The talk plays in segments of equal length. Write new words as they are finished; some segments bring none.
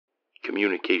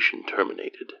Communication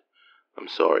terminated. I'm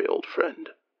sorry, old friend,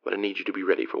 but I need you to be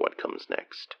ready for what comes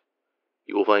next.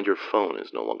 You will find your phone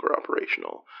is no longer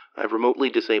operational. I have remotely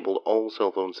disabled all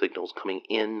cell phone signals coming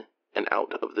in and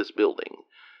out of this building.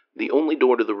 The only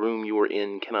door to the room you are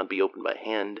in cannot be opened by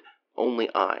hand. Only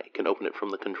I can open it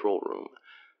from the control room.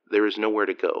 There is nowhere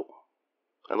to go.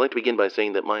 I'd like to begin by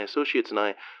saying that my associates and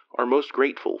I are most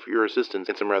grateful for your assistance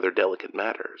in some rather delicate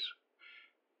matters.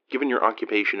 Given your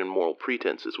occupation and moral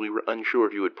pretenses, we were unsure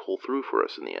if you would pull through for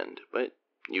us in the end, but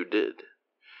you did.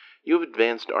 You have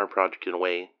advanced our project in a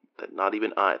way that not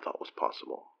even I thought was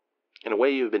possible. In a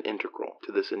way, you have been integral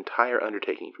to this entire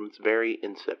undertaking from its very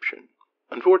inception.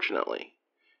 Unfortunately,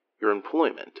 your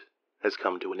employment has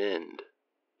come to an end.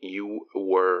 You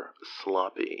were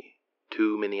sloppy.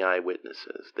 Too many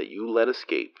eyewitnesses that you let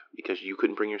escape because you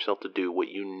couldn't bring yourself to do what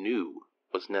you knew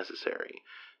was necessary.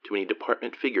 Too many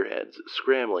department figureheads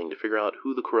scrambling to figure out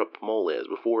who the corrupt mole is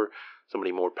before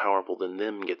somebody more powerful than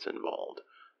them gets involved.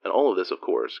 And all of this, of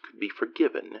course, could be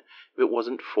forgiven if it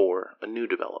wasn't for a new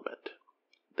development.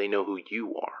 They know who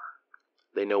you are.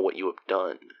 They know what you have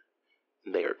done.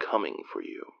 And they are coming for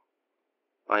you.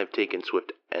 I have taken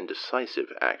swift and decisive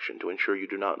action to ensure you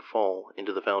do not fall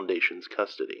into the Foundation's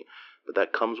custody, but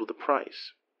that comes with a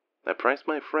price. That price,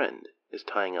 my friend, is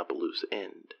tying up a loose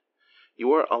end.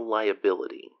 You are a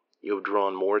liability. You have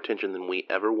drawn more attention than we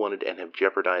ever wanted and have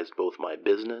jeopardized both my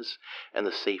business and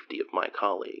the safety of my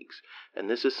colleagues. And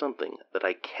this is something that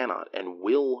I cannot and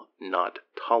will not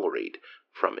tolerate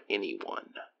from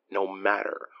anyone, no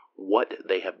matter what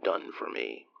they have done for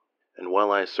me. And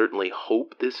while I certainly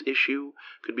hope this issue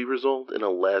could be resolved in a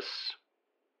less,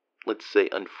 let's say,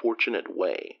 unfortunate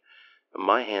way,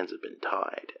 my hands have been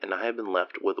tied, and I have been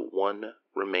left with one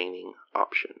remaining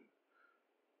option.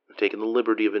 I've taken the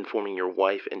liberty of informing your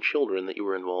wife and children that you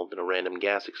were involved in a random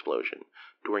gas explosion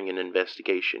during an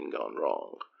investigation gone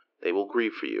wrong. They will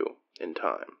grieve for you in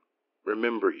time,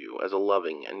 remember you as a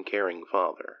loving and caring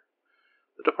father.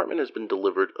 The department has been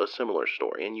delivered a similar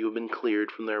story, and you have been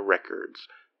cleared from their records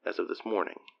as of this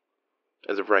morning.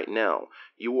 As of right now,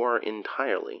 you are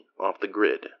entirely off the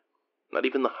grid. Not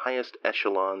even the highest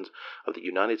echelons of the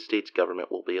United States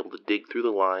government will be able to dig through the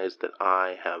lies that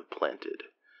I have planted.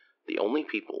 The only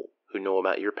people who know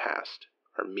about your past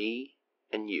are me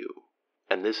and you,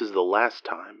 and this is the last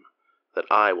time that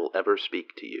I will ever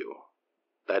speak to you.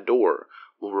 That door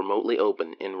will remotely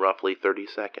open in roughly 30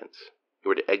 seconds.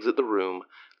 You are to exit the room,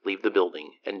 leave the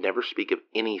building, and never speak of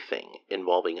anything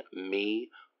involving me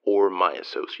or my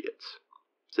associates.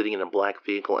 Sitting in a black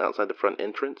vehicle outside the front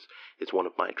entrance is one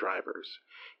of my drivers.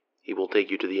 He will take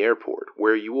you to the airport,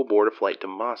 where you will board a flight to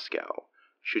Moscow.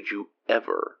 Should you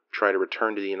ever try to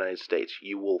return to the United States,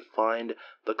 you will find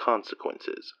the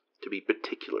consequences to be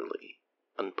particularly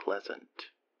unpleasant.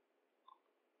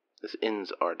 This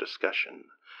ends our discussion,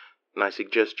 and I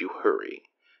suggest you hurry,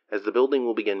 as the building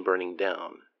will begin burning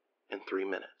down in 3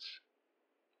 minutes.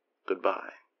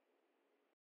 Goodbye.